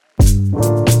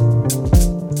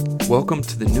Welcome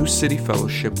to the New City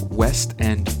Fellowship West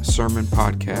End Sermon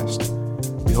Podcast.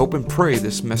 We hope and pray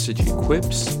this message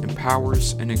equips,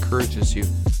 empowers, and encourages you.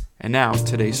 And now,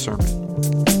 today's sermon.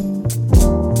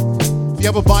 If you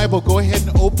have a Bible, go ahead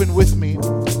and open with me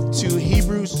to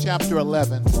Hebrews chapter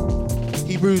 11.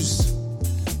 Hebrews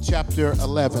chapter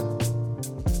 11.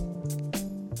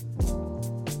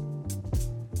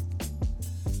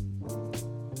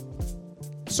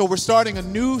 So we're starting a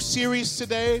new series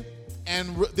today,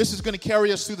 and this is going to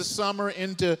carry us through the summer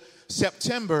into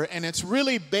September, and it's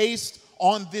really based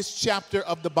on this chapter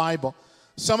of the Bible.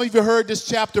 Some of you heard this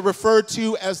chapter referred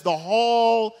to as the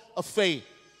Hall of Faith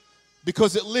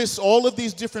because it lists all of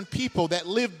these different people that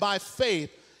lived by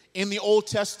faith in the Old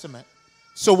Testament.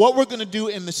 So what we're going to do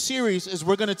in the series is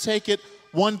we're going to take it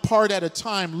one part at a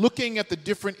time, looking at the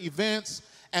different events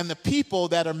and the people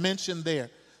that are mentioned there.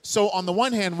 So on the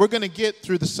one hand, we're going to get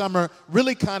through the summer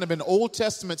really kind of an Old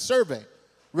Testament survey.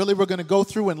 Really, we're going to go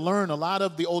through and learn a lot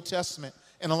of the Old Testament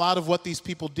and a lot of what these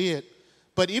people did.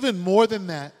 But even more than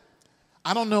that,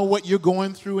 I don't know what you're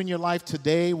going through in your life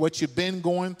today, what you've been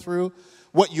going through,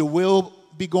 what you will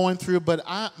be going through. But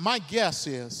my guess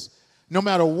is no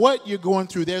matter what you're going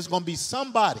through, there's going to be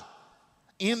somebody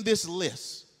in this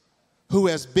list who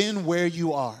has been where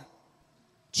you are,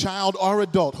 child or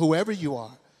adult, whoever you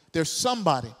are. There's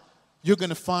somebody you're going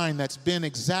to find that's been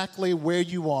exactly where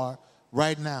you are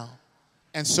right now.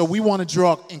 And so we want to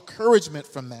draw encouragement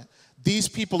from that. These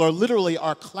people are literally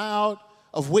our cloud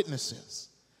of witnesses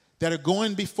that are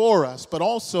going before us, but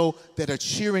also that are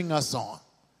cheering us on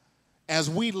as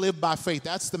we live by faith.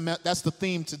 That's the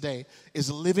theme today,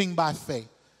 is living by faith.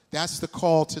 That's the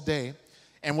call today.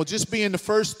 And we'll just be in the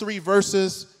first 3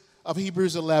 verses of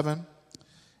Hebrews 11.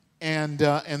 And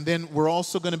then we're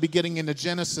also going to be getting into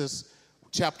Genesis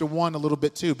chapter 1 a little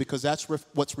bit too, because that's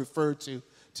what's referred to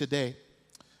today.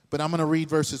 But I'm going to read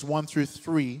verses 1 through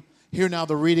 3. Hear now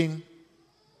the reading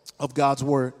of God's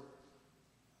word.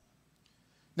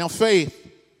 Now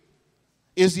faith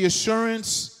is the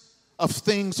assurance of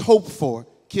things hoped for.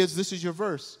 Kids, this is your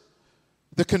verse.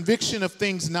 The conviction of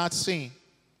things not seen.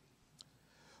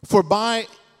 For by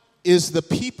if the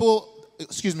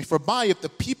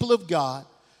people of God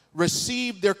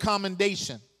received their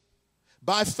commendation.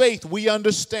 By faith, we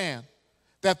understand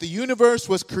that the universe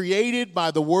was created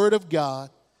by the word of God,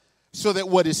 so that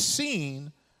what is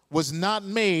seen was not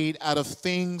made out of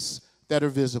things that are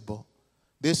visible.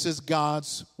 This is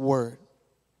God's word.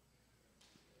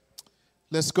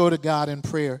 Let's go to God in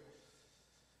prayer.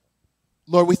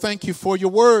 Lord, we thank you for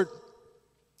your word,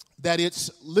 that it's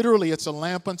a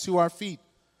lamp unto our feet,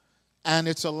 and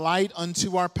it's a light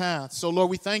unto our path. So, Lord,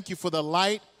 we thank you for the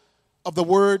light of the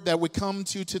word that we come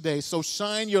to today. So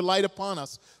shine your light upon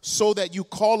us so that you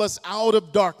call us out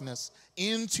of darkness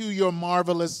into your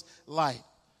marvelous light.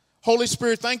 Holy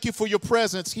Spirit, thank you for your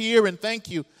presence here, and thank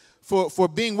you for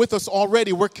being with us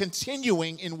already. We're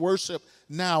continuing in worship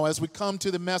now as we come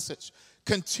to the message.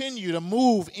 Continue to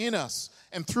move in us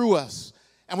and through us.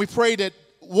 And we pray that,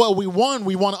 we want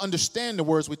to understand the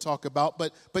words we talk about,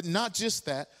 but not just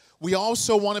that. We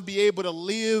also want to be able to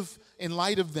live in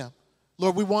light of them.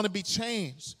 Lord, we want to be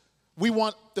changed. We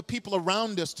want the people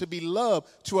around us to be loved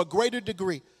to a greater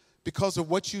degree because of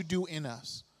what you do in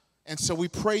us. And so we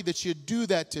pray that you do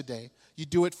that today. You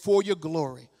do it for your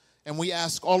glory. And we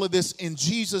ask all of this in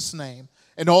Jesus' name.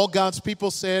 And all God's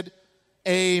people said,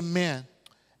 amen.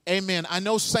 Amen. I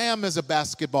know Sam is a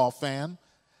basketball fan,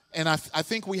 and I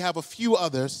think we have a few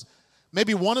others.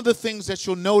 Maybe one of the things that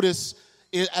you'll notice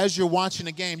is, as you're watching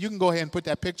a game, you can go ahead and put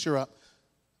that picture up.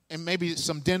 And maybe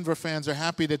some Denver fans are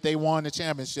happy that they won the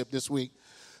championship this week.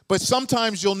 But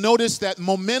sometimes you'll notice that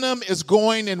momentum is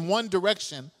going in one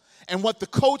direction. And what the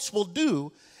coach will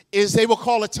do is they will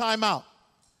call a timeout.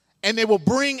 And they will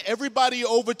bring everybody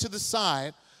over to the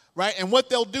side, right? And what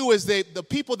they'll do is the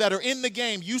people that are in the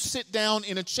game, you sit down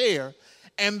in a chair.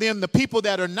 And then the people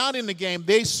that are not in the game,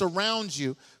 they surround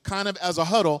you kind of as a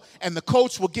huddle. And the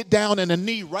coach will get down on a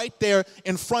knee right there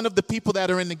in front of the people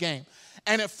that are in the game.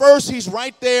 And at first, he's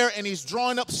right there and he's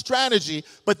drawing up strategy.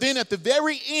 But then at the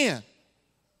very end,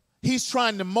 he's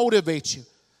trying to motivate you.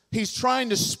 He's trying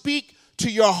to speak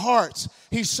to your hearts.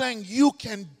 He's saying, you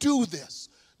can do this.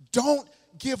 Don't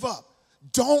give up.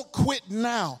 Don't quit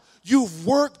now. You've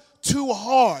worked too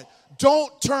hard.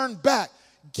 Don't turn back.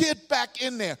 Get back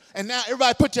in there. And now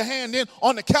everybody put your hand in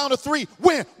on the count of 3.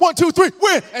 Win. 1, 2, 3,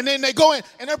 win. And then they go in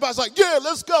and everybody's like, yeah,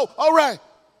 let's go. All right.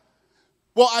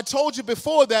 Well, I told you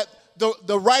before that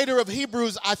the writer of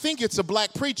Hebrews, I think it's a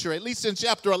black preacher, at least in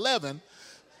chapter 11,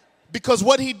 because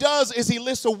what he does is he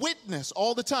lists a witness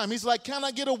all the time. He's like, can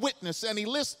I get a witness? And he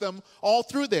lists them all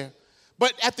through there.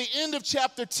 But at the end of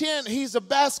chapter 10, he's a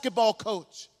basketball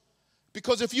coach.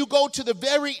 Because if you go to the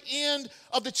very end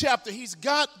of the chapter, he's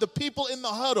got the people in the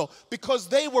huddle because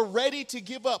they were ready to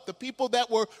give up, the people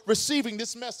that were receiving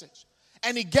this message.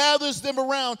 And he gathers them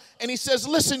around and he says,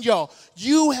 listen, y'all,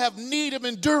 you have need of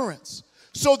endurance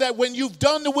so that when you've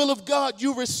done the will of God,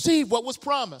 you receive what was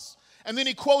promised. And then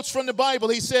he quotes from the Bible.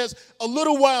 He says, a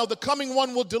little while the coming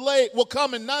one will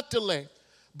come and not delay,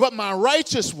 but my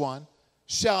righteous one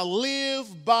shall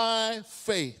live by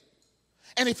faith.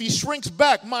 And if he shrinks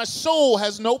back, my soul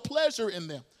has no pleasure in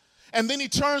them. And then he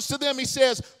turns to them, he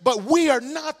says, but we are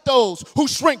not those who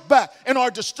shrink back and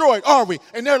are destroyed, are we?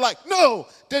 And they're like, no.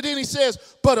 Then he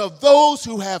says, but of those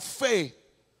who have faith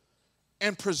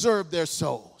and preserve their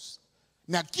souls.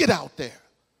 Now get out there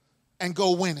and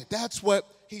go win it. That's what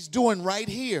he's doing right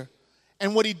here.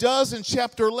 And what he does in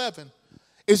chapter 11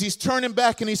 is he's turning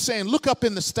back and he's saying, look up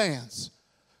in the stands.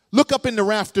 Look up in the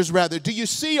rafters, rather. Do you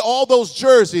see all those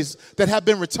jerseys that have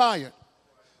been retired?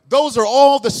 Those are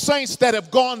all the saints that have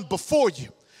gone before you,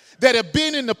 that have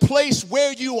been in the place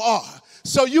where you are.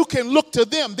 So you can look to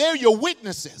them. They're your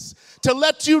witnesses to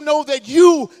let you know that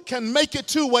you can make it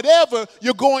to whatever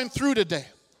you're going through today.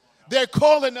 They're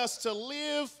calling us to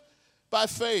live by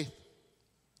faith.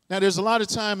 Now, there's a lot of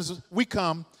times we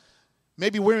come,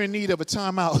 maybe we're in need of a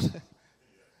timeout.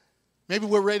 Maybe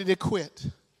we're ready to quit.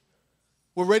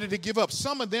 We're ready to give up.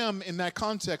 Some of them in that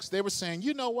context, they were saying,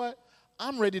 you know what?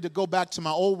 I'm ready to go back to my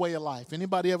old way of life.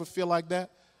 Anybody ever feel like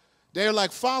that? They're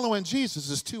like, following Jesus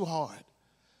is too hard.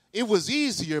 It was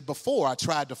easier before I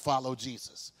tried to follow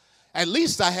Jesus. At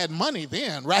least I had money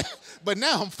then, right? But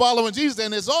now I'm following Jesus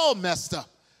and it's all messed up.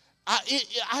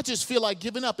 I just feel like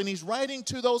giving up. And he's writing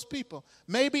to those people.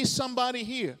 Maybe somebody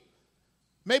here,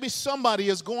 maybe somebody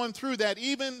is going through that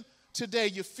even today.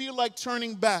 You feel like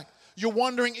turning back. You're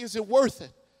wondering, is it worth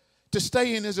it to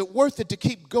stay in? Is it worth it to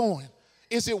keep going?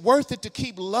 Is it worth it to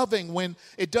keep loving when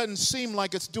it doesn't seem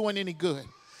like it's doing any good?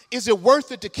 Is it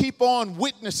worth it to keep on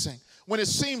witnessing when it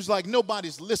seems like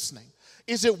nobody's listening?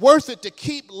 Is it worth it to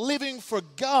keep living for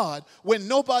God when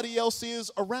nobody else is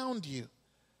around you?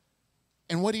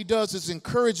 And what he does is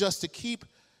encourage us to keep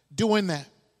doing that.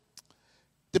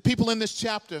 The people in this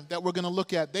chapter that we're going to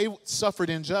look at, they suffered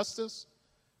injustice.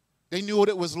 They knew what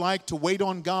it was like to wait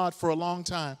on God for a long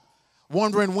time,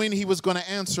 wondering when he was going to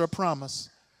answer a promise.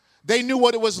 They knew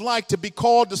what it was like to be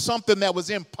called to something that was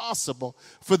impossible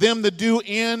for them to do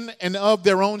in and of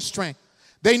their own strength.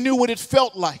 They knew what it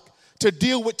felt like to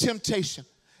deal with temptation.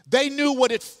 They knew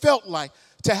what it felt like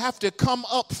to have to come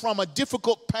up from a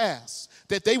difficult past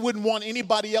that they wouldn't want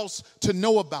anybody else to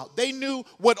know about. They knew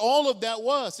what all of that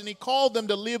was, and he called them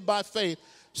to live by faith.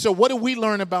 So what do we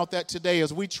learn about that today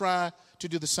as we try to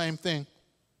do the same thing?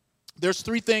 There's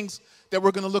three things that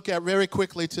we're going to look at very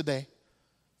quickly today.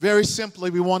 Very simply,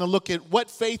 we want to look at what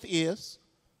faith is,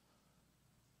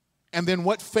 and then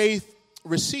what faith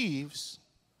receives,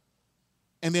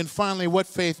 and then finally what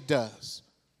faith does.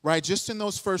 Right? Just in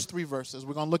those first three verses,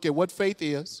 we're going to look at what faith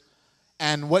is,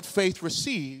 and what faith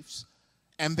receives,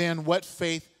 and then what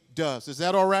faith does. Is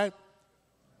that all right?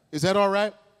 Is that all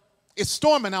right? It's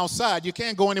storming outside. You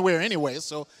can't go anywhere anyway,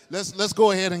 so let's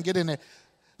go ahead and get in there.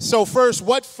 So first,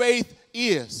 what faith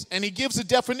is. And he gives a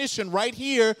definition right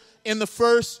here in the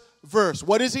first verse.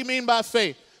 What does he mean by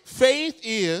faith? Faith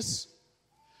is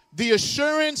the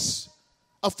assurance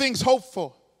of things hoped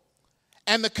for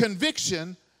and the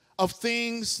conviction of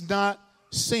things not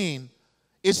seen.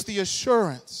 It's the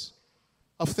assurance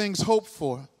of things hoped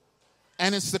for,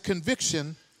 and it's the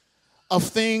conviction of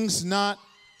things not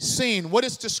seen. What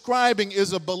it's describing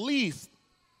is a belief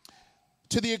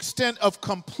to the extent of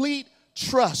complete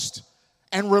trust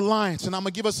and reliance. And I'm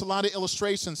going to give us a lot of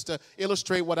illustrations to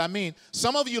illustrate what I mean.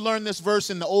 Some of you learned this verse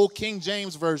in the old King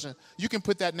James Version. You can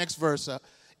put that next verse up.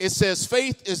 It says,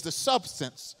 faith is the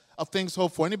substance of things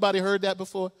hoped for. Anybody heard that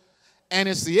before? And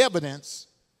it's the evidence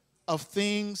of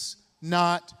things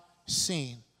not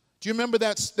seen. Do you remember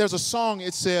that? There's a song,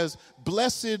 it says,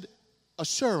 blessed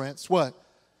assurance, what?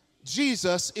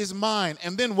 Jesus is mine.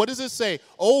 And then what does it say?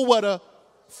 Oh, what a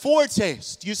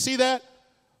foretaste. You see that?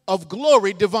 Of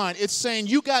glory divine. It's saying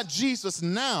you got Jesus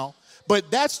now,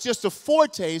 but that's just a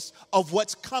foretaste of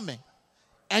what's coming.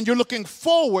 And you're looking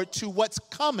forward to what's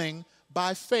coming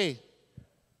by faith.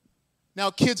 Now,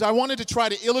 kids, I wanted to try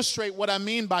to illustrate what I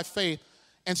mean by faith.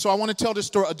 And so I want to tell this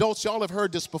story. Adults, y'all have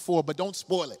heard this before, but don't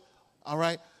spoil it. All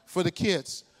right? For the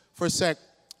kids, for a sec.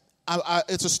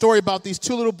 It's a story about these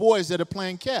two little boys that are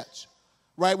playing catch,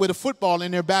 right, with a football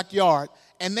in their backyard.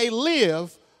 And they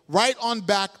live right on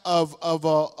back of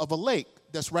a lake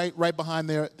that's right behind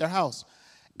their house.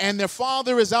 And their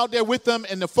father is out there with them,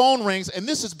 and the phone rings, and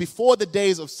this is before the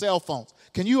days of cell phones.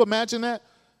 Can you imagine that?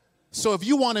 So if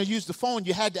you want to use the phone,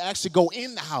 you had to actually go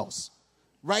in the house,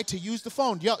 right, to use the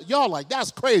phone. Y'all like, that's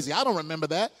crazy. I don't remember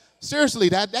that. Seriously,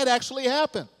 that actually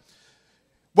happened.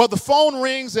 Well, the phone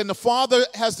rings, and the father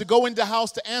has to go into the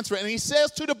house to answer it, and he says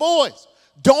to the boys,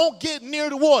 don't get near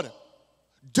the water.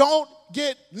 Don't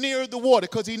get near the water,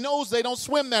 because he knows they don't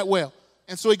swim that well.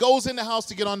 And so he goes in the house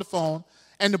to get on the phone.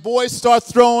 And the boys start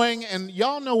throwing, and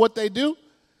y'all know what they do.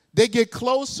 They get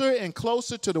closer and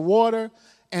closer to the water,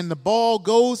 and the ball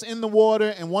goes in the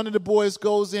water, and one of the boys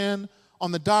goes in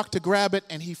on the dock to grab it,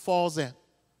 and he falls in.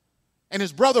 And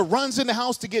his brother runs in the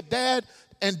house to get Dad,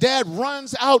 and Dad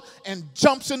runs out and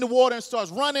jumps in the water and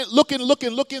starts running,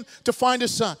 looking to find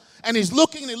his son. And he's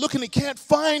looking, he can't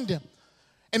find him.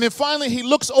 And then finally he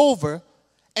looks over,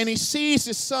 and he sees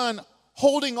his son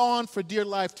holding on for dear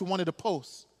life to one of the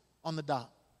posts on the dock.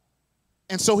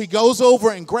 And so he goes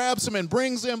over and grabs him and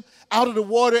brings him out of the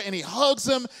water, and he hugs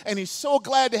him, and he's so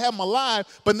glad to have him alive.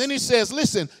 But then he says,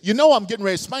 listen, you know I'm getting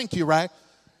ready to spank you, right?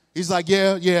 He's like,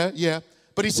 yeah.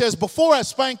 But he says, before I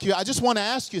spank you, I just want to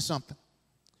ask you something.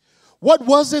 What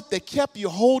was it that kept you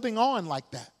holding on like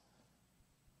that?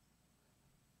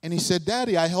 And he said,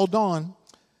 Daddy, I held on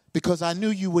because I knew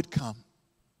you would come.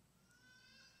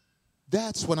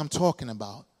 That's what I'm talking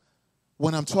about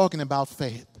when I'm talking about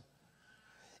faith.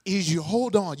 Is you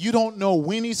hold on. You don't know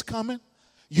when he's coming.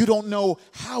 You don't know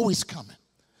how he's coming.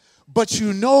 But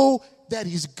you know that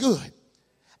he's good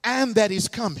and that he's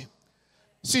coming.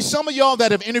 See, some of y'all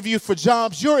that have interviewed for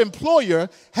jobs, your employer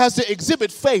has to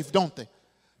exhibit faith, don't they?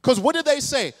 Because what do they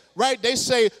say, right? They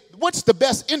say, what's the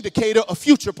best indicator of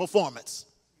future performance?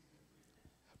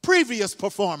 Previous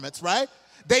performance, right?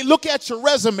 They look at your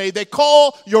resume, they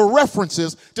call your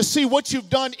references to see what you've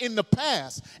done in the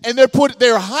past. And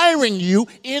they're hiring you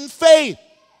in faith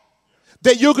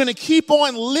that you're going to keep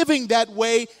on living that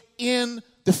way in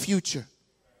the future.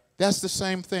 That's the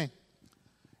same thing.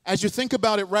 As you think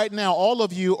about it right now, all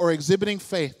of you are exhibiting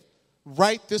faith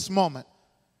right this moment.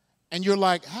 And you're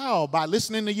like, how? By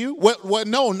listening to you? What?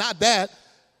 No, not that.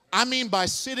 I mean by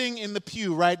sitting in the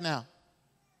pew right now.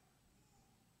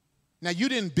 Now, you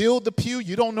didn't build the pew.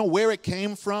 You don't know where it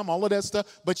came from, all of that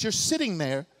stuff. But you're sitting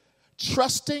there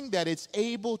trusting that it's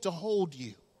able to hold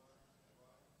you.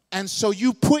 And so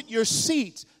you put your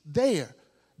seat there.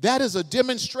 That is a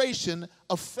demonstration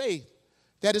of faith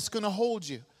that it's going to hold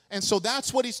you. And so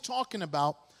that's what he's talking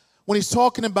about when he's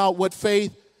talking about what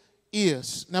faith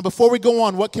is. Now, before we go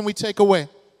on, what can we take away?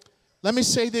 Let me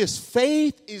say this.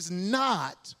 Faith is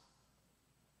not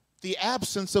the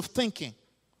absence of thinking.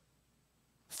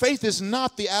 Faith is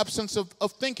not the absence of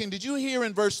thinking. Did you hear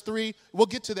in verse 3? We'll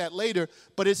get to that later.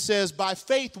 But it says, by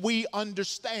faith we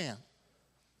understand.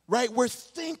 Right? We're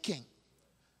thinking.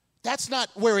 That's not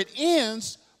where it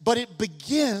ends, but it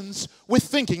begins with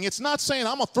thinking. It's not saying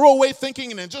I'm going to throw away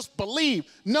thinking and then just believe.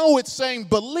 No, it's saying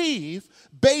believe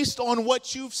based on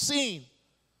what you've seen.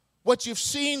 What you've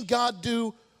seen God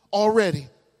do already.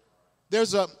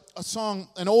 There's a song,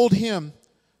 an old hymn.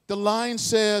 The line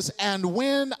says, and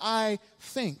when I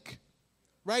think,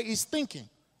 right? He's thinking.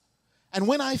 And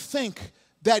when I think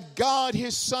that God,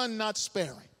 his son not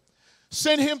sparing,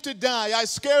 sent him to die, I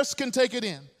scarce can take it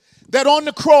in. That on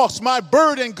the cross, my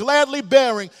burden gladly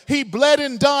bearing, he bled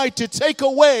and died to take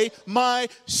away my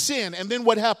sin. And then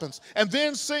what happens? And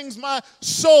then sings my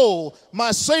soul,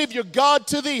 my Savior God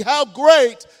to thee, how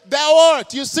great thou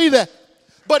art. You see that?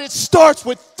 But it starts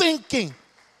with thinking.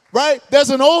 Right?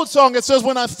 There's an old song that says,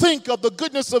 when I think of the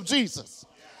goodness of Jesus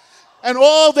and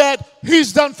all that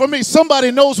he's done for me, somebody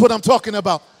knows what I'm talking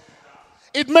about.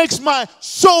 It makes my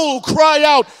soul cry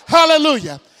out,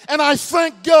 hallelujah. And I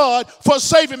thank God for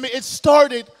saving me. It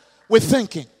started with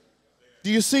thinking.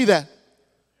 Do you see that?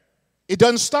 It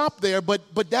doesn't stop there, but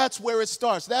that's where it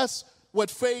starts. That's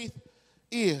what faith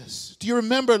is. Do you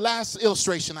remember last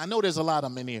illustration? I know there's a lot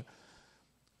of them in here.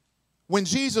 When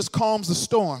Jesus calms the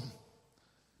storm,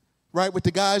 right, with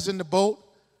the guys in the boat.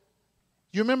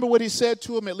 You remember what he said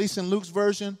to them, at least in Luke's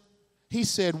version? He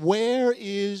said, where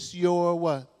is your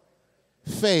what?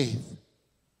 Faith.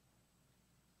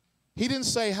 He didn't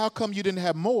say, how come you didn't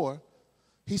have more?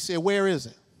 He said, where is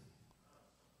it?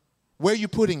 Where are you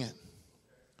putting it?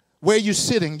 Where are you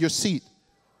sitting, your seat?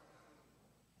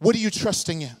 What are you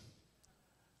trusting in?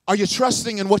 Are you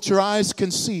trusting in what your eyes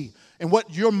can see and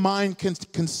what your mind can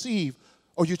conceive?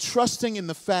 Or you're trusting in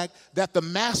the fact that the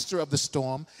master of the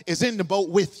storm is in the boat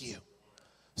with you.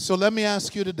 So let me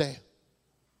ask you today,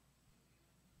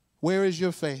 where is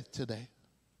your faith today?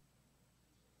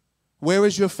 Where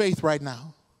is your faith right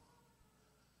now?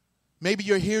 Maybe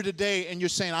you're here today and you're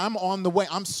saying, I'm on the way.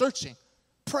 I'm searching.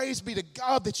 Praise be to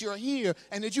God that you're here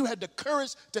and that you had the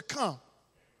courage to come.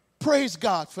 Praise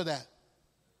God for that.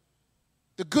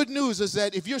 The good news is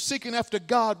that if you're seeking after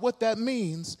God, what that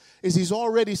means is he's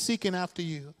already seeking after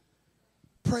you.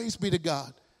 Praise be to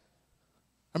God.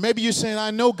 Or maybe you're saying, I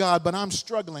know God, but I'm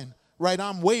struggling, right?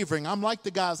 I'm wavering. I'm like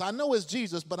the guys. I know it's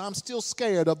Jesus, but I'm still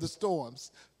scared of the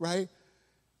storms, right?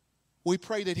 We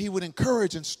pray that he would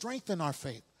encourage and strengthen our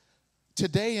faith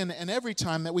today and every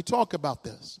time that we talk about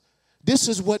this. This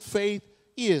is what faith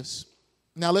is.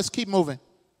 Now let's keep moving.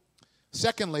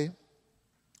 Secondly,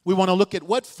 we want to look at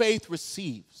what faith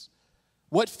receives.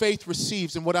 What faith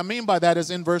receives. And what I mean by that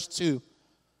is in verse 2.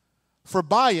 For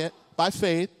by it, by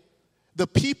faith, the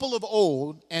people of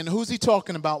old, and who's he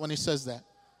talking about when he says that?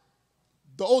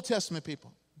 The Old Testament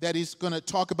people that he's going to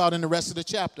talk about in the rest of the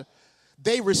chapter.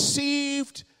 They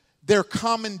received their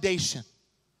commendation.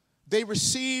 They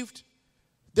received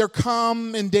their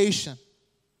commendation.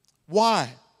 Why?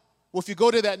 Well, if you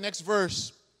go to that next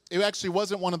verse, it actually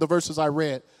wasn't one of the verses I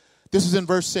read. This is in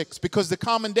verse 6. Because the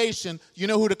commendation, you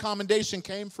know who the commendation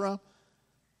came from?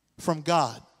 From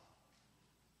God.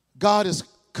 God is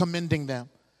commending them.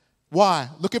 Why?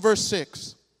 Look at verse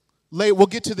 6. We'll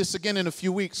get to this again in a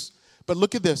few weeks. But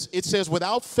look at this. It says,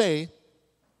 without faith,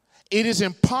 it is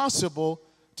impossible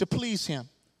to please him.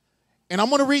 And I'm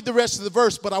going to read the rest of the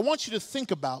verse, but I want you to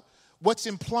think about what's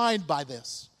implied by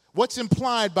this. What's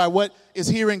implied by what is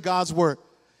here in God's word.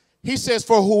 He says,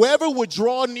 for whoever would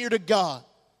draw near to God.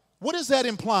 What is that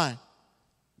implying?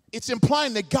 It's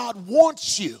implying that God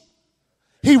wants you.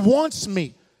 He wants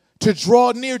me to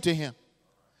draw near to him.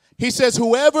 He says,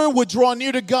 whoever would draw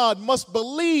near to God must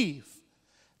believe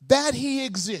that he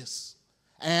exists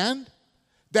and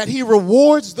that he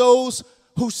rewards those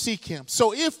who seek him.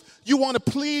 So if you want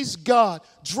to please God,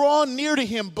 draw near to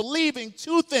him, believing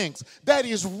two things, that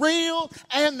he's real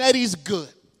and that he's good.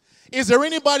 Is there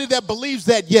anybody that believes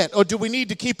that yet, or do we need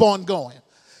to keep on going?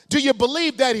 Do you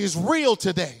believe that he's real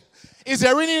today? Is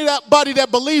there anybody that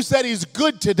believes that he's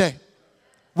good today?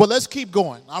 Well, let's keep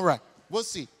going. All right, we'll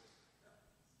see.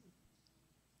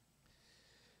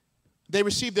 They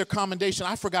received their commendation.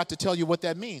 I forgot to tell you what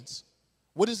that means.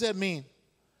 What does that mean?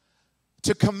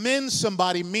 To commend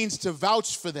somebody means to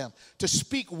vouch for them, to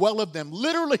speak well of them.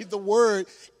 Literally, the word,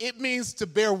 it means to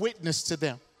bear witness to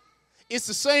them. It's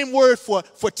the same word for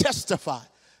testify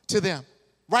to them,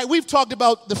 right? We've talked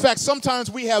about the fact sometimes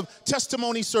we have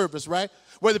testimony service, right?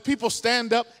 Where the people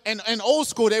stand up, and in old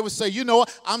school, they would say, you know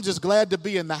what, I'm just glad to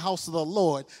be in the house of the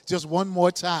Lord just one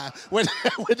more time. When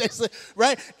they say,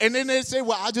 right? And then they say,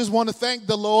 well, I just want to thank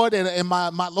the Lord and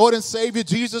my Lord and Savior,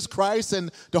 Jesus Christ, and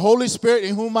the Holy Spirit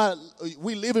in whom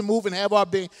we live and move and have our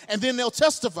being. And then they'll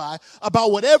testify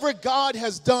about whatever God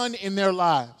has done in their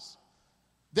lives.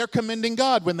 They're commending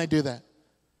God when they do that.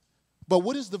 But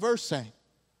what is the verse saying?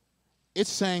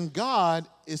 It's saying God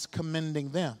is commending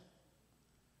them.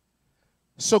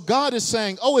 So God is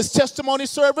saying, oh, it's testimony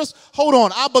service? Hold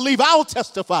on, I believe I'll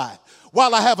testify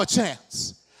while I have a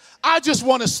chance. I just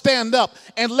want to stand up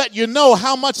and let you know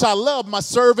how much I love my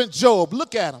servant Job.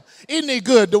 Look at him. Isn't he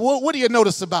good? What do you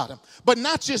notice about him? But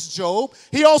not just Job.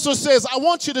 He also says, I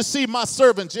want you to see my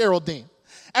servant Geraldine.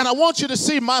 And I want you to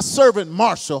see my servant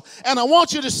Marshall. And I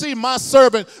want you to see my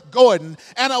servant Gordon.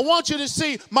 And I want you to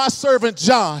see my servant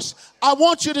Josh. I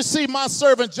want you to see my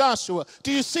servant Joshua.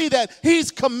 Do you see that?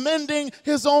 He's commending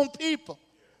his own people.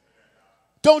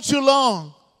 Don't you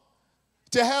long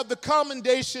to have the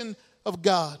commendation of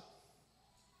God?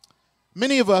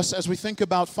 Many of us, as we think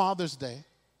about Father's Day,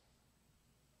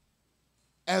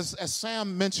 as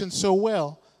Sam mentioned so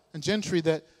well, and Gentry,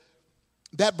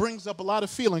 that brings up a lot of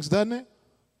feelings, doesn't it?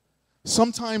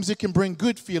 Sometimes it can bring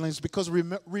good feelings because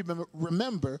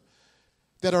remember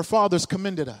that our fathers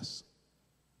commended us.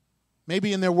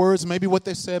 Maybe in their words, maybe what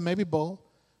they said, maybe both,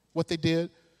 what they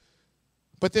did.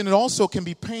 But then it also can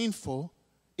be painful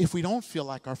if we don't feel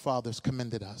like our fathers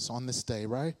commended us on this day,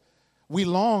 right? We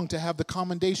long to have the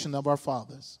commendation of our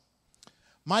fathers.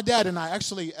 My dad and I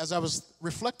actually, as I was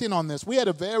reflecting on this, we had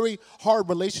a very hard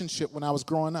relationship when I was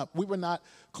growing up. We were not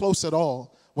close at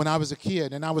all when I was a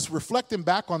kid. And I was reflecting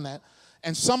back on that.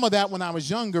 And some of that when I was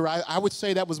younger, I would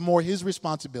say that was more his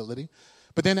responsibility.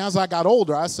 But then as I got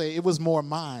older, I say it was more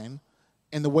mine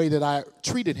in the way that I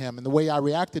treated him and the way I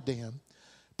reacted to him.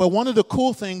 But one of the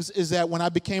cool things is that when I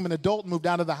became an adult, moved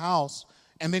out of the house,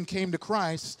 and then came to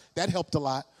Christ, that helped a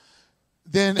lot.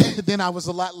 Then I was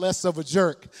a lot less of a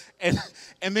jerk. And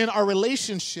then our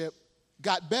relationship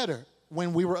got better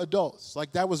when we were adults.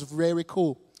 Like, that was very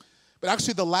cool. But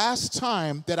actually, the last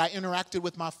time that I interacted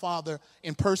with my father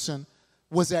in person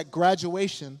was at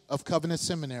graduation of Covenant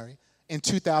Seminary in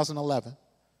 2011.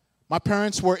 My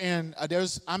parents were in,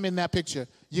 I'm in that picture.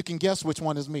 You can guess which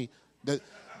one is me. The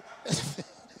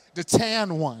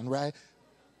tan one, right?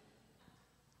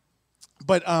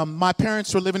 But my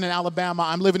parents were living in Alabama.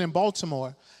 I'm living in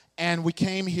Baltimore. And we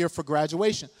came here for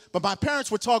graduation. But my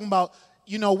parents were talking about,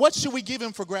 what should we give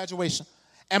him for graduation?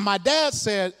 And my dad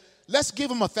said, let's give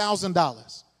him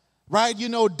 $1,000. Right?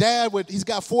 Dad, he's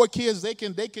got 4 kids. They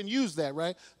can use that,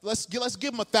 right? Let's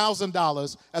give him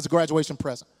 $1,000 as a graduation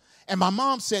present. And my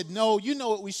mom said, no, you know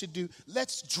what we should do?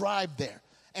 Let's drive there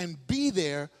and be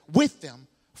there with them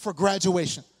for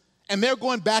graduation. And they're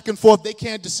going back and forth. They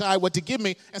can't decide what to give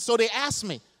me. And so they asked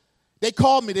me. They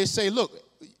called me. They say, look,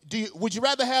 would you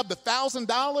rather have the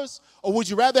 $1,000 or would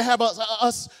you rather have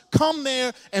us come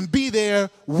there and be there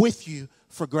with you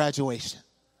for graduation?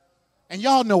 And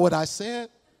y'all know what I said.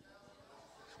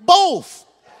 Both.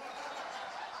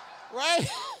 Right?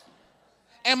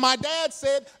 And my dad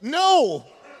said, no.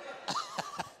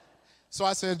 So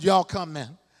I said, y'all come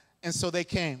then. And so they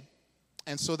came.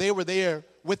 And so they were there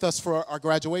with us for our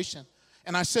graduation.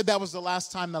 And I said that was the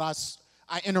last time that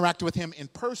I interacted with him in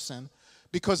person,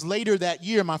 because later that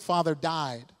year my father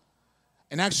died.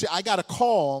 And actually I got a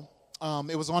call.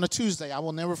 It was on a Tuesday. I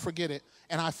will never forget it.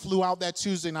 And I flew out that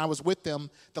Tuesday and I was with him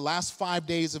the last 5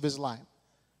 days of his life.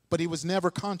 But he was never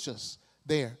conscious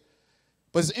there.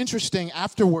 But it's interesting,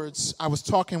 afterwards I was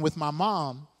talking with my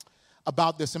mom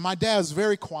about this. And my dad's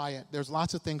very quiet. There's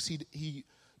lots of things he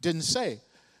didn't say.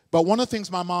 But one of the things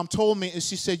my mom told me is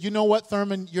she said, you know what,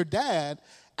 Thurman, your dad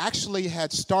actually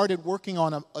had started working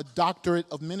on a doctorate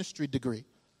of ministry degree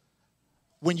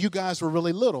when you guys were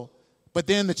really little. But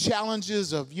then the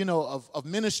challenges of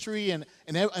ministry and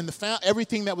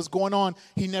everything that was going on,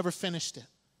 he never finished it.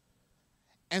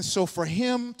 And so for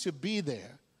him to be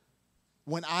there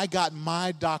when I got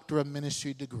my doctorate of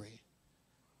ministry degree,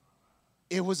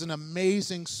 it was an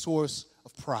amazing source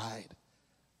of pride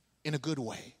in a good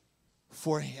way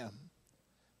for him.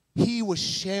 He was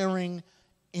sharing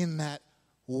in that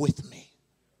with me.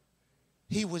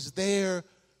 He was there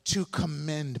to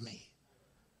commend me.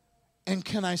 And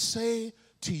can I say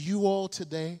to you all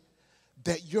today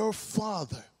that your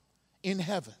Father in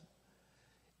heaven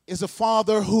is a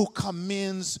Father who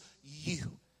commends you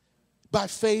by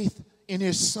faith in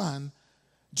his Son,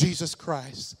 Jesus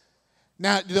Christ.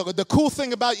 Now, the cool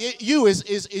thing about you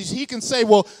is he can say,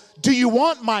 well, do you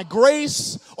want my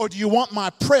grace or do you want my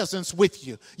presence with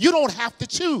you? You don't have to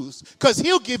choose, because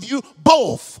he'll give you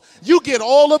both. You get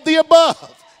all of the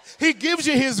above. He gives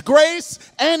you his grace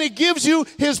and he gives you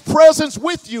his presence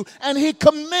with you, and he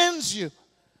commends you.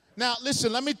 Now,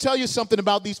 listen, let me tell you something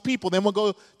about these people. Then we'll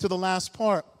go to the last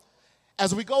part.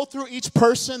 As we go through each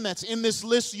person that's in this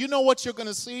list, you know what you're going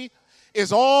to see?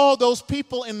 Is all those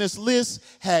people in this list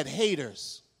had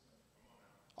haters.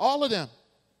 All of them.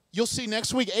 You'll see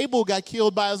next week Abel got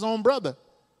killed by his own brother.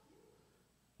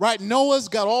 Right? Noah's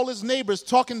got all his neighbors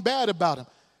talking bad about him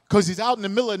because he's out in the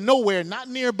middle of nowhere, not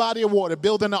near a body of water,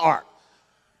 building an ark.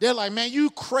 They're like, man, you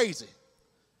crazy.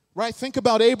 Right? Think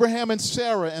about Abraham and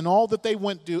Sarah and all that they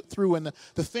went through and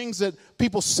the things that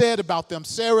people said about them.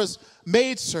 Sarah's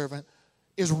maidservant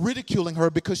is ridiculing her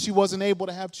because she wasn't able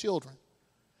to have children.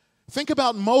 Think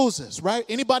about Moses, right?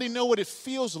 Anybody know what it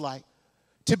feels like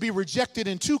to be rejected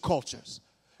in two cultures?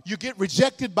 You get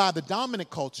rejected by the dominant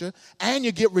culture and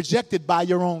you get rejected by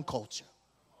your own culture.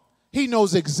 He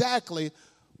knows exactly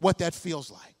what that feels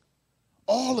like.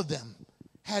 All of them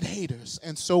had haters,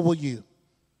 and so will you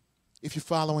if you're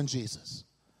following Jesus.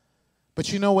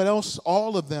 But you know what else?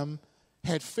 All of them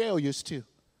had failures too.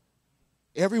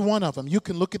 Every one of them. You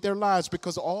can look at their lives,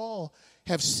 because all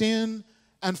have sinned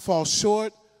and fall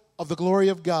short of the glory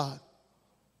of God.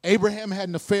 Abraham had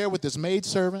an affair with his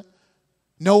maidservant.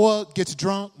 Noah gets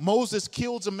drunk. Moses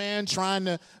kills a man trying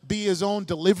to be his own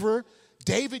deliverer.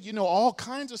 David, all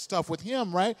kinds of stuff with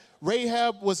him, right?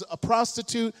 Rahab was a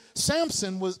prostitute.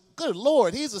 Samson was, good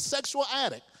Lord, he's a sexual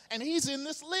addict. And he's in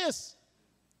this list.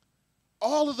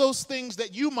 All of those things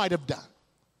that you might have done.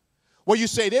 Where you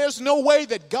say, there's no way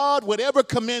that God would ever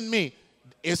commend me.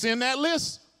 It's in that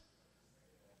list.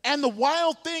 And the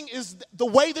wild thing is the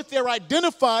way that they're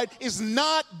identified is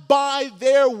not by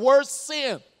their worst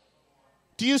sin.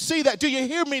 Do you see that? Do you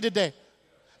hear me today?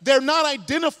 They're not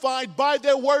identified by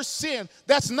their worst sin.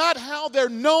 That's not how they're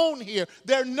known here.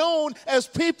 They're known as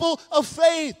people of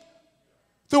faith.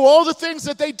 Through all the things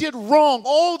that they did wrong,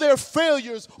 all their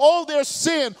failures, all their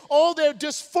sin, all their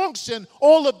dysfunction,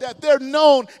 all of that, they're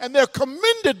known and they're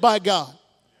commended by God.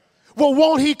 Well,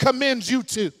 won't he commend you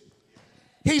too?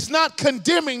 He's not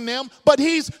condemning them, but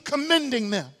he's commending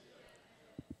them.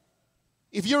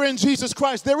 If you're in Jesus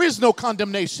Christ, there is no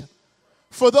condemnation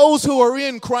for those who are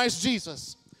in Christ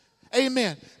Jesus.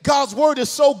 Amen. God's word is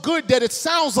so good that it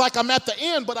sounds like I'm at the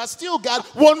end, but I still got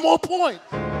one more point.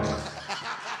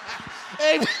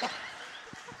 Amen.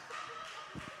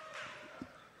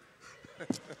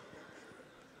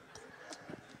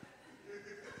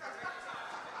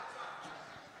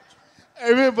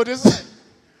 Amen, but it's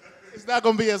not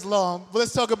going to be as long. But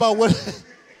let's talk about what,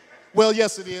 well,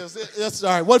 yes, it is. That's all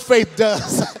right. What faith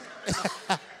does.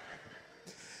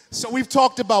 So what we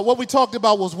talked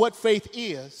about was what faith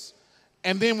is.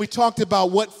 And then we talked about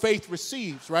what faith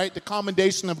receives, right? The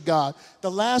commendation of God.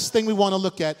 The last thing we want to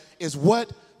look at is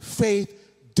what faith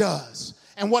does.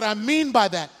 And what I mean by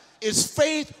that is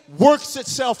faith works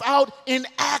itself out in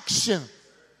action.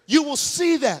 You will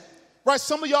see that. Right,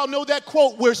 some of y'all know that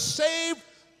quote, we're saved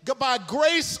by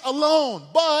grace alone,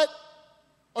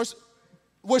 or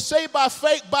we're saved by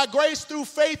faith, by grace through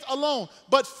faith alone.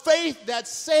 But faith that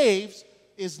saves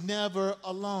is never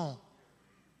alone.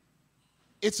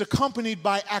 It's accompanied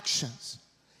by actions.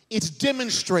 It's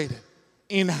demonstrated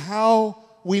in how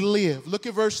we live. Look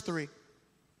at verse 3.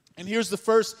 And here's the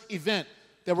first event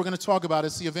that we're going to talk about.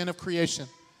 It's the event of creation.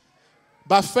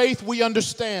 By faith we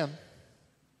understand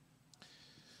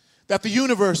that the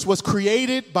universe was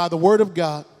created by the word of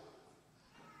God,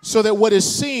 so that what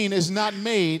is seen is not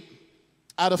made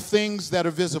out of things that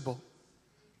are visible.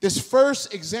 This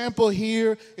first example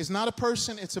here is not a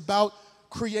person, it's about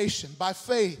creation. By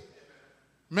faith,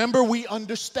 remember, we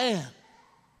understand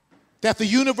that the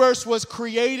universe was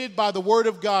created by the word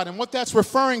of God. And what that's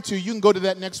referring to, you can go to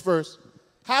that next verse.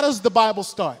 How does the Bible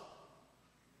start?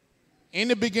 In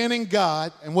the beginning,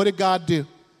 God, and what did God do?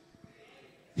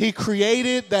 He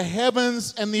created the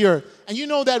heavens and the earth. And you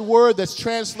know that word that's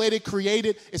translated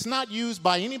created, it's not used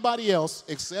by anybody else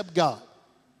except God.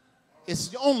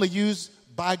 It's only used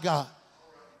by God.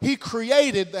 He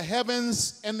created the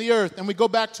heavens and the earth. And we go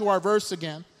back to our verse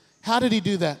again. How did he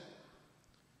do that?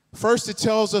 First, it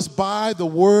tells us by the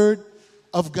word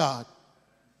of God.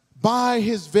 By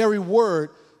his very word.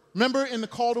 Remember in the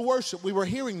call to worship, we were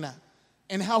hearing that.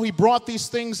 And how he brought these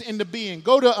things into being.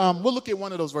 Go to, we'll look at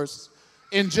one of those verses.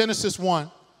 In Genesis 1,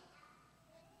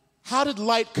 how did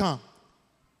light come?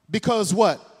 Because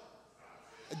what?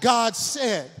 God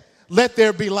said, let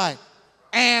there be light.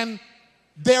 And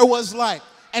there was light.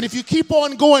 And if you keep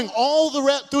on going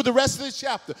through the rest of this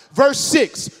chapter, verse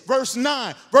 6, verse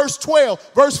 9, verse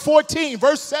 12, verse 14,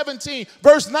 verse 17,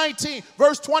 verse 19,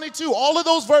 verse 22, all of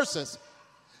those verses,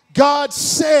 God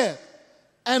said,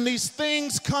 and these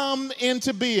things come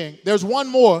into being. There's one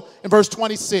more in verse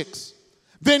 26.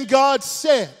 Then God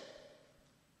said,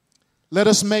 let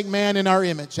us make man in our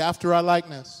image, after our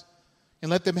likeness,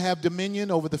 and let them have dominion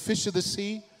over the fish of the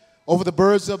sea, over the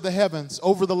birds of the heavens,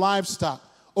 over the livestock,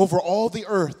 over all the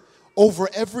earth, over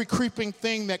every creeping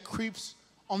thing that creeps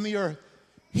on the earth.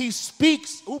 He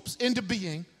speaks, into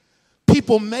being,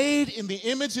 people made in the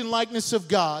image and likeness of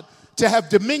God to have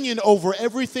dominion over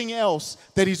everything else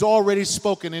that he's already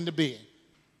spoken into being.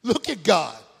 Look at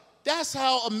God. That's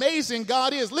how amazing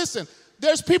God is. Listen,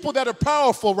 there's people that are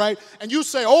powerful, right? And you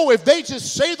say, oh, if they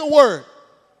just say the word,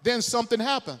 then something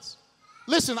happens.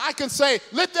 Listen, I can say,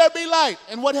 let there be light.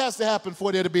 And what has to happen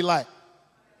for there to be light?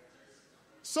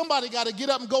 Somebody got to get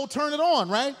up and go turn it on,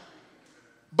 right?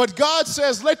 But God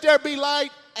says, let there be light,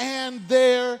 and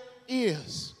there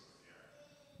is.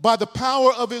 By the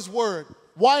power of his word.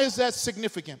 Why is that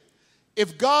significant?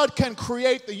 If God can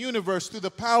create the universe through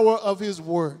the power of his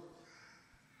word,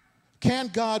 can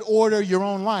God order your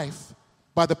own life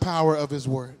by the power of his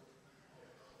word?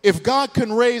 If God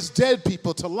can raise dead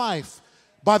people to life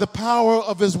by the power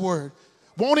of his word,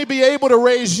 won't he be able to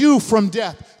raise you from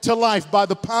death to life by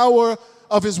the power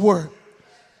of his word?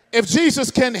 If Jesus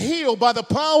can heal by the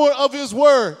power of his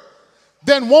word,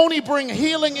 then won't he bring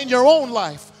healing in your own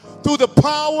life through the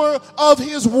power of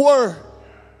his word?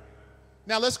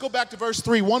 Now let's go back to verse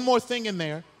 3. One more thing in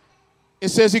there. It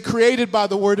says he created by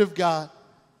the word of God.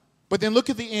 But then look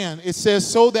at the end. It says,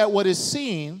 so that what is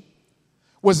seen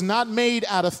was not made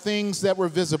out of things that were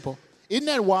visible. Isn't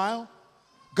that wild?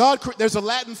 There's a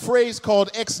Latin phrase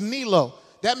called ex nihilo.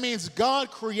 That means God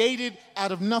created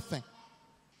out of nothing.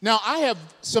 Now, I have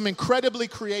some incredibly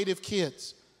creative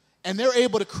kids, and they're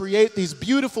able to create these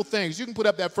beautiful things. You can put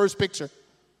up that first picture.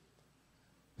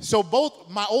 So both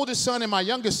my oldest son and my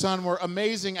youngest son were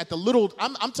amazing at the little,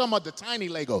 I'm talking about the tiny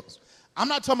Legos. I'm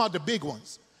not talking about the big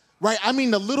ones. Right? I mean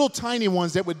the little tiny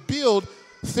ones that would build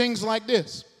things like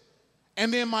this.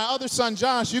 And then my other son,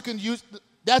 Josh, you can use,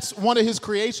 that's one of his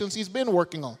creations he's been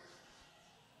working on.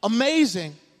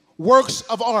 Amazing works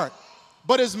of art.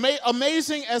 But as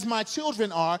amazing as my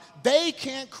children are, they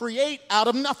can't create out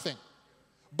of nothing.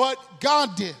 but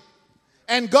God did.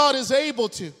 And God is able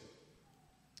to.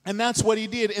 And that's what he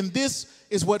did. And this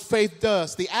is what faith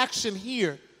does. The action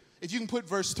here, if you can put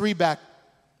verse 3 back.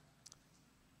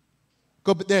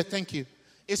 Go there, thank you.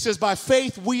 It says, by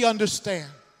faith we understand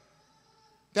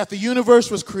that the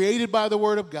universe was created by the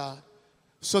word of God,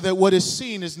 so that what is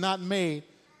seen is not made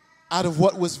out of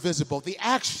what was visible. The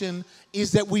action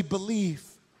is that we believe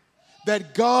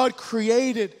that God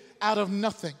created out of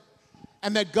nothing,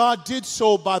 and that God did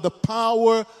so by the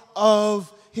power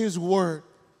of his word.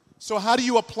 So how do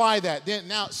you apply that?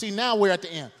 Now we're at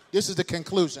the end. This is the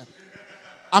conclusion.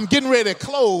 I'm getting ready to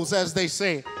close, as they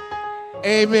say.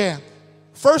 Amen.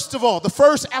 First of all, the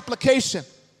first application,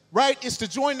 right, is to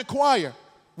join the choir.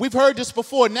 We've heard this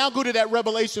before. Now go to that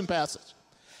Revelation passage.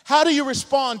 How do you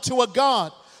respond to a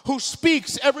God who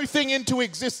speaks everything into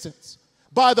existence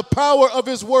by the power of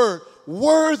his word?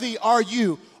 Worthy are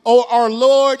you, O our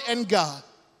Lord and God,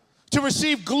 to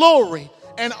receive glory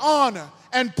and honor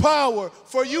and power,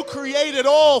 for you created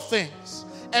all things,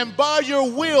 and by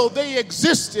your will they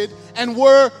existed and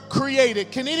were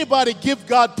created. Can anybody give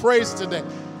God praise today?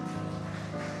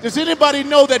 Does anybody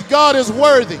know that God is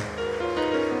worthy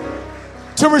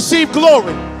to receive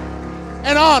glory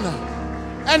and honor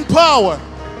and power,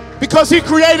 because he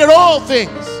created all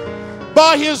things?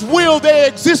 By his will they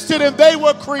existed and they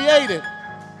were created.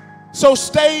 So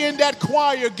stay in that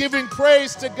choir giving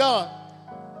praise to God.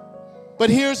 But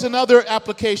here's another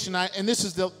application, and this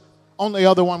is the only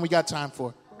other one we got time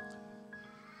for.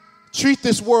 Treat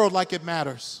this world like it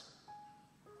matters.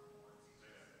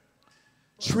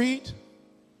 Treat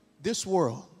this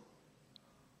world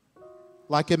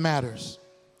like it matters,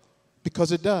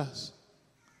 because it does.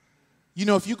 You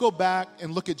know, if you go back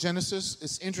and look at Genesis,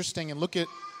 it's interesting, and look at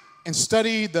and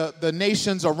study the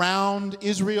nations around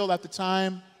Israel at the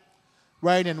time,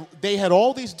 right? And they had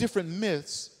all these different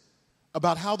myths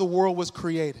about how the world was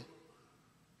created.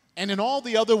 And in all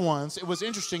the other ones, it was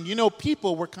interesting. You know,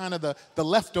 people were kind of the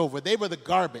leftover. They were the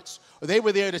garbage, or they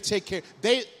were there to take care.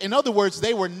 In other words,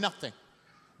 they were nothing.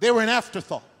 They were an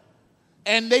afterthought.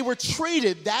 And they were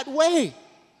treated that way.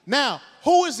 Now,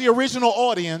 who is the original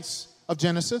audience of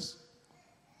Genesis?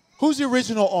 Who's the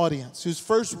original audience who's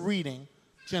first reading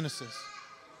Genesis?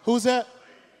 Who's that?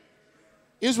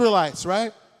 Israelites,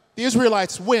 right? The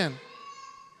Israelites when?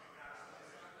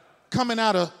 Coming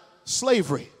out of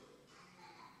slavery.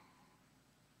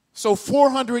 So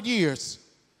 400 years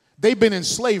they've been in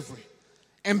slavery.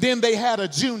 And then they had a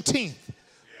Juneteenth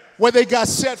where they got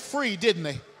set free, didn't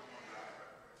they?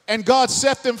 And God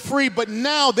set them free, but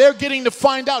now they're getting to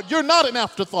find out you're not an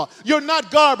afterthought. You're not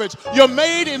garbage. You're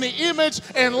made in the image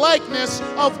and likeness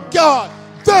of God.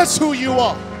 That's who you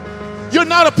are. You're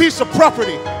not a piece of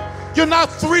property. You're not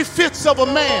 3/5 of a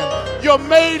man. You're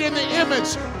made in the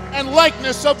image and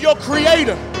likeness of your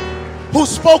Creator, who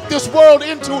spoke this world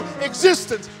into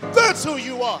existence. That's who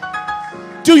you are.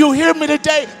 Do you hear me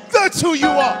today? That's who you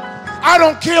are. I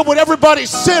don't care what everybody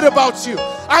said about you.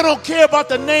 I don't care about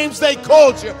the names they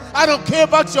called you. I don't care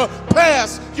about your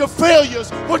past, your failures,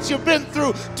 what you've been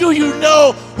through. Do you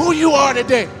know who you are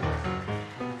today?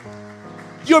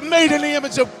 You're made in the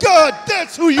image of God.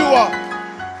 That's who you are.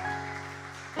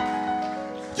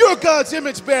 You're God's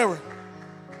image bearer.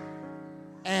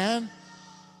 And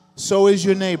so is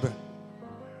your neighbor.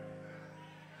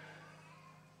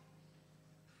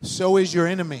 So is your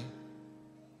enemy.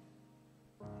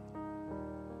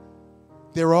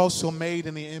 They're also made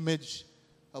in the image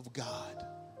of God.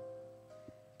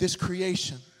 This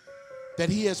creation that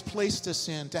he has placed us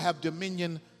in to have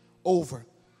dominion over.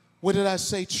 What did I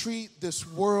say? Treat this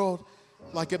world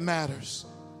like it matters.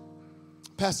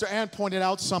 Pastor Ann pointed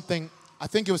out something, I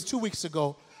think it was 2 weeks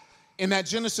ago, in that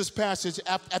Genesis passage.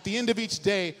 At the end of each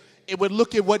day, it would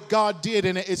look at what God did,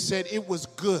 and it said it was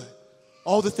good.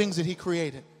 All the things that he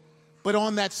created. But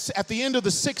at the end of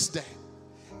the sixth day,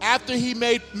 after he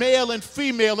made male and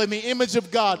female in the image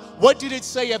of God, what did it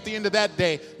say at the end of that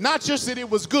day? Not just that it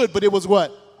was good, but it was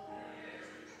what?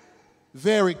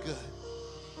 Very good.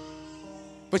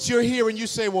 But you're here and you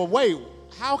say, well, wait,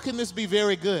 how can this be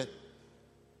very good?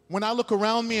 When I look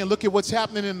around me and look at what's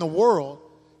happening in the world,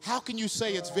 how can you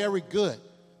say it's very good?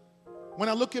 When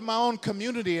I look at my own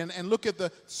community and look at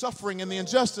the suffering and the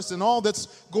injustice and all that's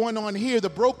going on here, the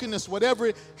brokenness,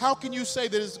 whatever, how can you say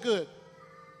that it's good?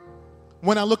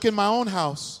 When I look in my own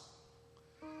house,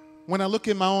 when I look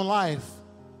in my own life,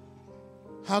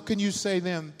 how can you say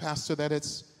then, Pastor, that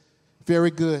it's very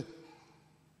good?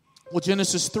 Well,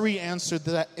 Genesis 3 answers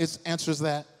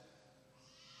that.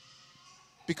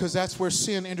 Because that's where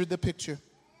sin entered the picture.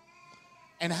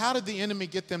 And how did the enemy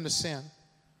get them to sin?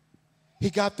 He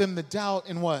got them to doubt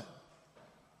in what?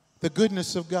 The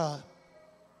goodness of God.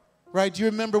 Right? Do you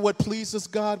remember what pleases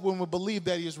God? When we believe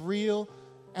that He is real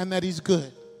and that He's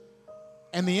good.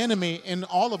 And the enemy, in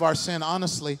all of our sin,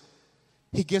 honestly,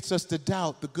 he gets us to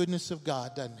doubt the goodness of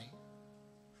God, doesn't he?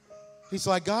 He's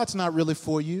like, God's not really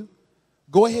for you.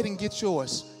 Go ahead and get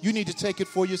yours. You need to take it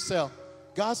for yourself.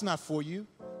 God's not for you.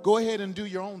 Go ahead and do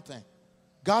your own thing.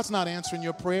 God's not answering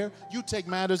your prayer. You take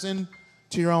matters into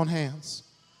your own hands.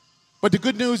 But the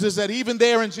good news is that even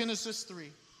there in Genesis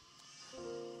 3,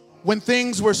 when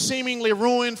things were seemingly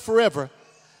ruined forever,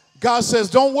 God says,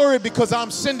 don't worry, because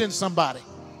I'm sending somebody.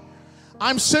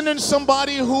 I'm sending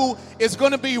somebody who is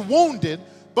going to be wounded,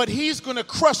 but he's going to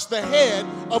crush the head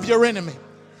of your enemy.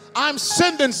 I'm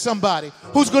sending somebody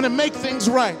who's going to make things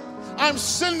right. I'm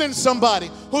sending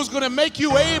somebody who's going to make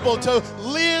you able to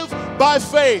live by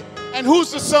faith. And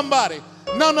who's the somebody?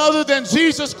 None other than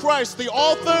Jesus Christ, the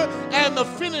author and the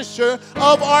finisher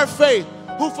of our faith,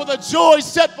 who for the joy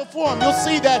set before him, you'll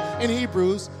see that in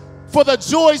Hebrews, for the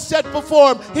joy set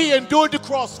before him, he endured the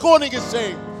cross, scorning his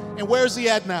shame. And where is he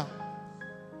at now?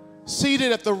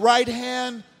 Seated at the right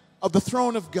hand of the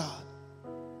throne of God,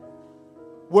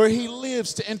 where he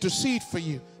lives to intercede for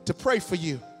you, to pray for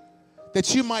you,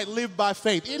 that you might live by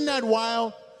faith. Isn't that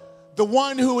wild? The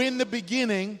one who in the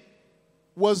beginning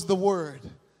was the Word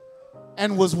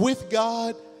and was with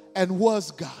God and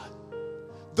was God.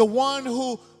 The one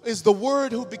who is the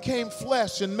Word who became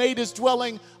flesh and made his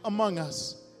dwelling among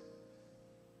us.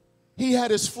 He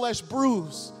had his flesh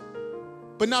bruised,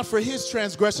 but not for his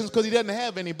transgressions, because he doesn't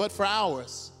have any, but for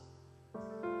ours.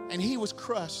 And he was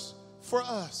crushed for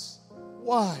us.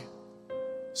 Why?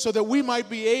 So that we might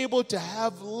be able to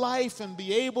have life and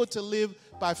be able to live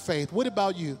by faith. What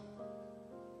about you?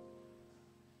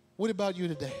 What about you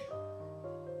today?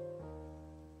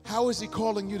 How is he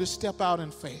calling you to step out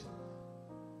in faith?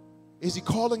 Is he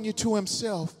calling you to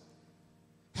himself?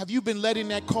 Have you been letting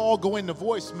that call go into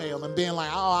voicemail and being like,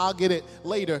 oh, I'll get it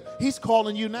later? He's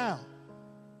calling you now.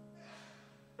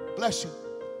 Bless you.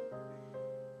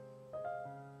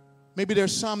 Maybe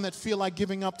there's some that feel like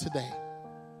giving up today.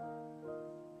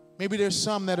 Maybe there's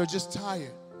some that are just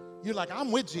tired. You're like,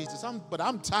 I'm with Jesus, but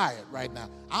I'm tired right now.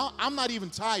 I'm not even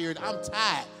tired, I'm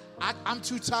tired. I'm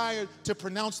too tired to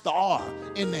pronounce the R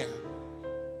in there.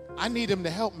 I need him to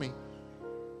help me.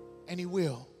 And he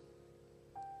will.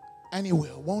 And he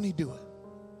will. Won't he do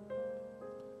it?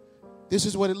 This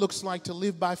is what it looks like to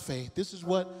live by faith. This is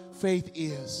what faith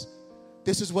is.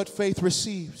 This is what faith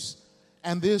receives.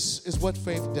 And this is what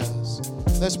faith does.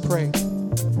 Let's pray.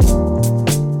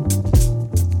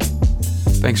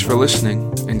 Thanks for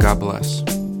listening, and God bless.